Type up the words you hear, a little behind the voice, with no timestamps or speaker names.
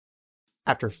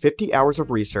After 50 hours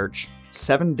of research,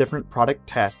 7 different product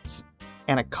tests,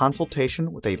 and a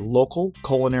consultation with a local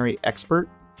culinary expert,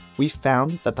 we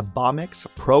found that the Bomix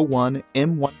Pro 1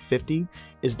 M150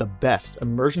 is the best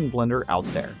immersion blender out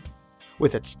there.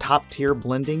 With its top-tier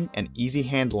blending and easy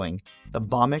handling, the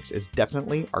Bomix is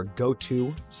definitely our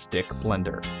go-to stick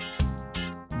blender.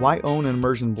 Why own an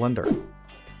immersion blender?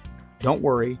 Don't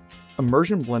worry,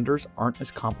 immersion blenders aren't as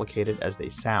complicated as they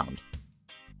sound.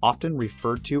 Often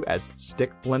referred to as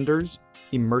stick blenders,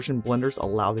 immersion blenders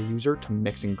allow the user to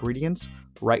mix ingredients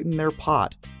right in their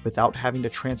pot without having to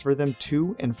transfer them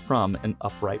to and from an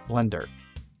upright blender.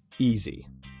 Easy.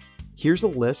 Here's a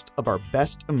list of our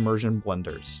best immersion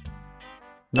blenders.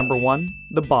 Number 1,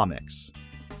 the Bomix.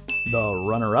 The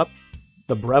runner-up,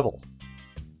 the Breville.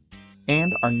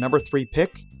 And our number 3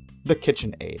 pick, the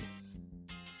KitchenAid.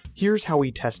 Here's how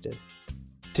we tested.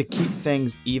 To keep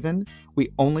things even, we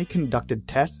only conducted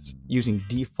tests using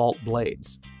default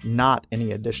blades, not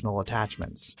any additional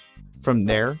attachments. From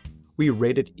there, we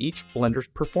rated each blender's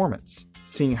performance,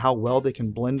 seeing how well they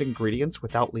can blend ingredients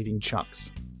without leaving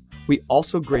chunks. We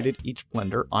also graded each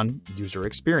blender on user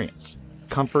experience.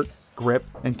 Comfort, grip,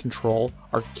 and control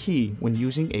are key when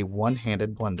using a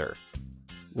one-handed blender.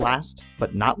 Last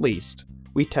but not least,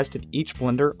 we tested each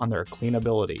blender on their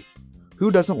cleanability.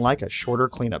 Who doesn't like a shorter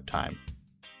cleanup time?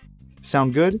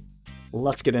 Sound good?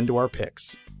 Let's get into our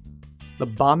picks. The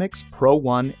Bomix Pro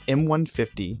 1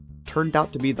 M150 turned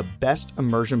out to be the best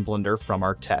immersion blender from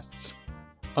our tests.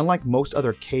 Unlike most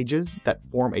other cages that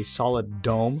form a solid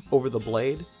dome over the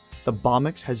blade, the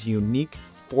Bomix has a unique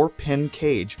 4-pin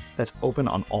cage that's open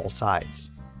on all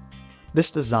sides.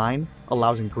 This design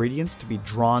allows ingredients to be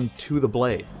drawn to the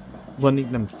blade,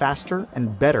 blending them faster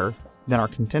and better than our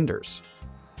contenders.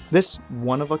 This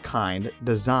one-of-a-kind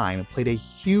design played a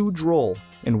huge role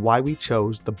in why we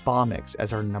chose the Bomix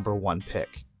as our number 1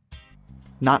 pick.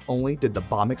 Not only did the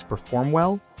Bomix perform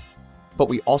well, but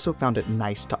we also found it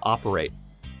nice to operate.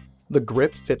 The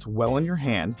grip fits well in your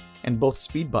hand, and both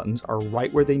speed buttons are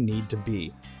right where they need to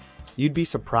be. You'd be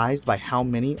surprised by how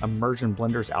many immersion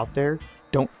blenders out there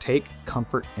don't take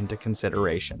comfort into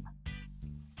consideration.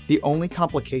 The only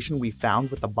complication we found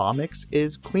with the Bomix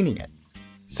is cleaning it.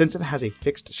 Since it has a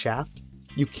fixed shaft,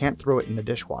 you can't throw it in the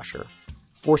dishwasher,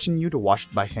 forcing you to wash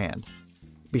it by hand.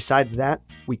 Besides that,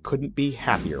 we couldn't be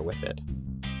happier with it.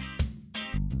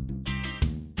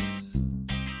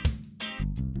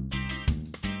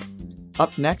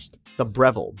 Up next, the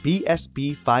Breville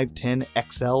BSB 510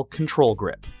 XL Control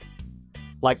Grip.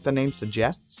 Like the name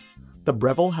suggests, the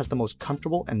Breville has the most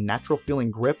comfortable and natural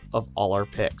feeling grip of all our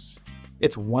picks.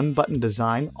 Its one-button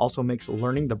design also makes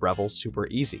learning the Breville super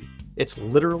easy. It's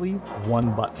literally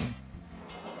one button.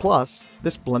 Plus,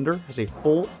 this blender has a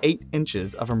full 8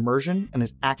 inches of immersion and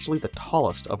is actually the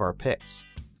tallest of our picks.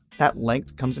 That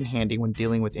length comes in handy when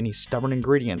dealing with any stubborn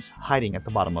ingredients hiding at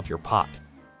the bottom of your pot.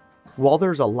 While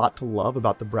there's a lot to love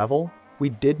about the Breville, we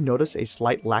did notice a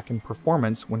slight lack in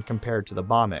performance when compared to the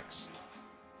Bomix.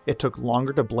 It took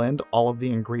longer to blend all of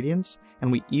the ingredients,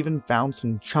 and we even found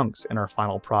some chunks in our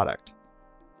final product.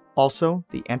 Also,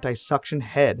 the anti-suction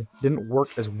head didn't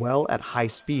work as well at high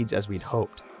speeds as we'd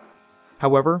hoped.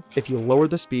 However, if you lower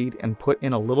the speed and put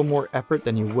in a little more effort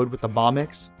than you would with the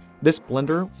Bomix, this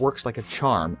blender works like a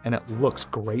charm and it looks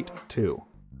great too.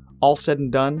 All said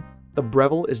and done, the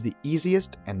Breville is the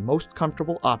easiest and most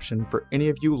comfortable option for any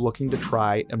of you looking to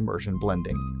try immersion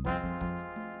blending.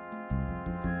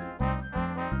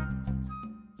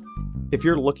 If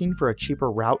you're looking for a cheaper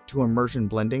route to immersion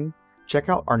blending, check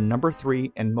out our number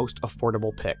 3 and most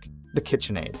affordable pick, the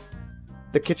KitchenAid.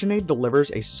 The KitchenAid delivers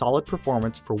a solid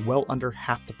performance for well under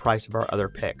half the price of our other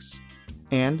picks.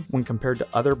 And when compared to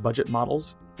other budget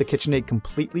models, the KitchenAid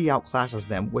completely outclasses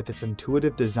them with its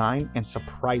intuitive design and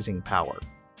surprising power.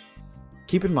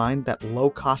 Keep in mind that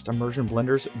low-cost immersion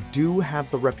blenders do have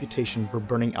the reputation for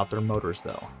burning out their motors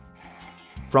though.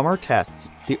 From our tests,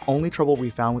 the only trouble we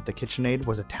found with the KitchenAid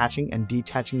was attaching and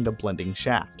detaching the blending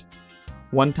shaft.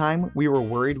 One time, we were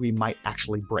worried we might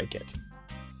actually break it.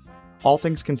 All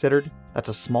things considered, that's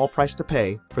a small price to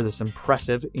pay for this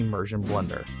impressive immersion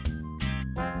blender.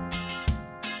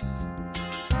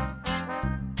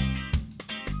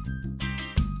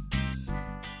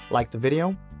 Like the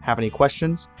video? Have any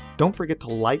questions? Don't forget to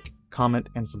like, comment,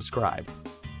 and subscribe.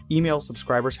 Email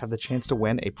subscribers have the chance to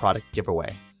win a product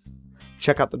giveaway.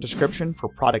 Check out the description for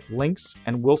product links,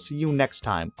 and we'll see you next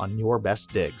time on Your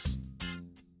Best Digs.